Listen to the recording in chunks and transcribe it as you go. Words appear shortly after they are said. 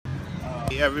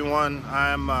Hey everyone,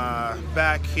 I'm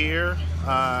back here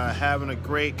having a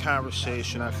great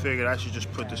conversation. I figured I should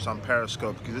just put this on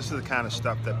Periscope because this is the kind of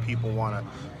stuff that people want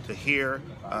to hear.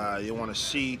 You want to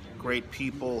see great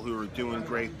people who are doing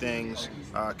great things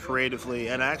creatively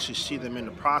and actually see them in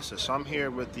the process. So I'm here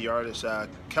with the artist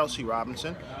Kelsey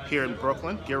Robinson here in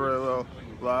Brooklyn. Give her a little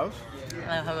love.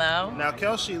 Hello, hello. Now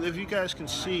Kelsey, if you guys can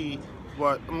see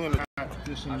what I'm going to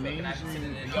this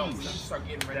amazing piece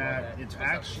that it's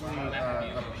actually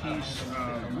a piece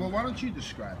of, well, why don't you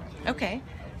describe it? Okay,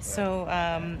 so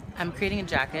I'm creating a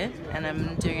jacket and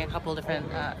I'm doing a couple different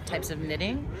types of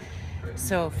knitting.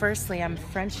 So firstly, I'm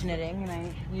French knitting, and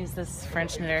I use this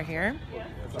French knitter here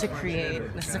to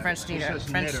create. This is a French knitter.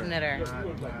 French knitter.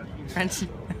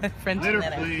 French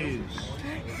knitter. Please.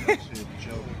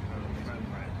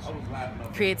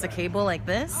 Creates a cable like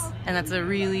this, and that's a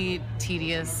really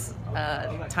tedious,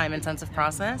 time-intensive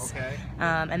process. Okay.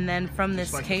 And then from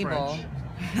this like cable,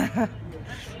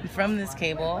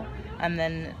 I'm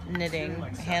then knitting,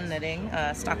 hand knitting,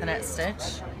 stockinette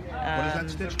stitch. What is that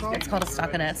stitch called? It's called a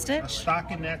stockinette stitch. A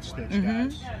stockinette stitch,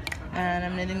 guys. And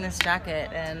I'm knitting this jacket,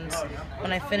 and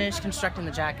when I finish constructing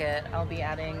the jacket, I'll be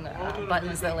adding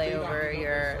buttons that lay over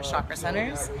your chakra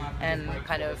centers and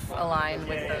kind of align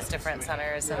with those different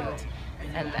centers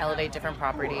and elevate different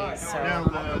properties. So now,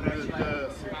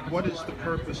 what is the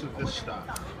purpose of this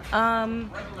stuff?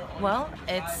 Well,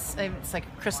 it's like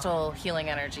crystal healing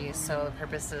energy. So the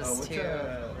purpose is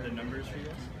the numbers for you?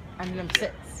 I'm number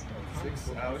 6.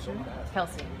 6 hours?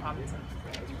 Kelsey Robinson.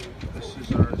 This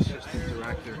is our assistant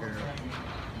director here.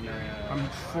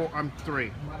 I'm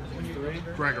 3. 3?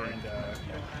 Gregory. And,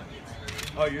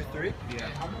 oh, you're 3? Yeah.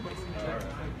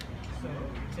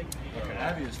 Okay,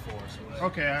 Abby is 4. So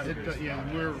Okay, yeah,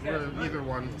 we're either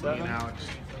one, me and Alex.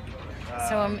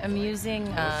 So I'm using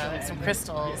some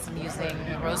crystals. I'm using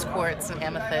rose quartz and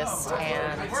amethyst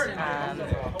and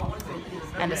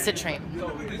a citrine,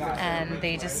 and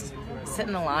they just sit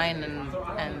in a line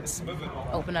and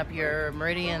open up your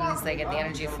meridians. They get the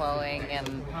energy flowing,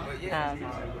 and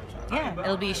yeah,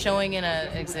 it'll be showing in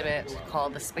an exhibit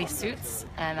called the Spacesuits,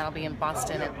 and I'll be in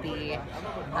Boston at the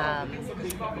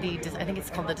I think it's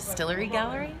called the Distillery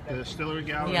Gallery. The Distillery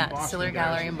Gallery. Yeah, in Boston, Distillery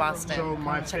Gallery in Boston. So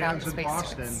my Check out fans the in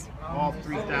Boston, Spacesuits. all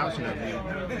 3,000 of you,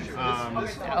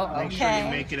 make sure you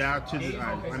make it out to the.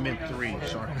 I meant 3.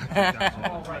 Sorry,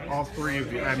 3,000. All 3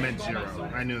 of you. I meant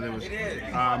 0. I knew there was.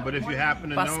 But if you happen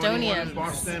to know anyone in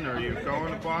Boston or you're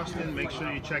going to Boston, make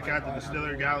sure you check out the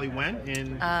Distillery Gallery. When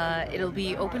in? It'll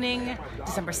be opening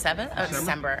December 7th.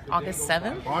 August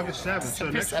 7th. August 7th. So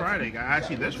next Friday.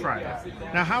 Actually, this Friday.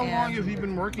 Now, how long have you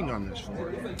been working on this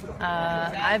for?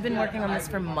 I've been working on this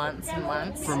for months and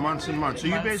months. For months and months. So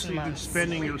you basically been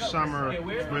spending your summer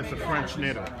with a French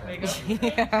knitter.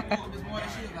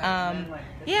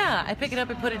 Yeah, I pick it up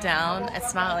and put it down.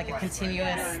 It's not like a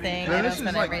continuous thing. Now, I don't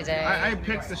spend like, every day. I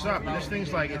picked this up, and this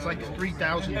thing's like, it's like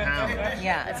 3,000 pounds.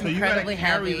 Yeah, it's so incredibly heavy. So you gotta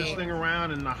carry heavy. this thing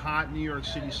around in the hot New York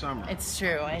City summer. It's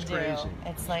true, I do. Crazy.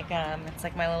 It's like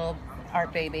my little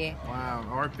art baby. Wow,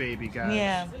 art baby, guys.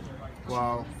 Yeah.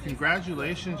 Well,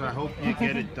 congratulations. I hope you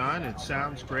get it done. It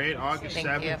sounds great. August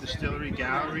 7th, Distillery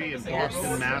Gallery in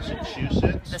Boston,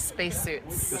 Massachusetts. The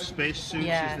Spacesuits. The Spacesuits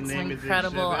Yeah, is the name of the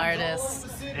incredible exhibit.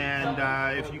 artists.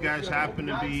 And if you guys happen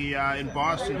to be in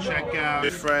Boston, check out my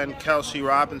friend Kelsey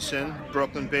Robinson,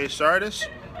 Brooklyn-based artist.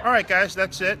 All right, guys,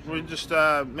 that's it. We're just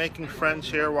making friends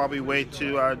here while we wait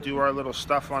to do our little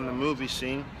stuff on the movie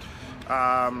scene.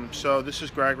 So this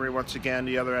is Gregory once again,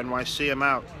 the other NYC. I'm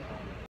out.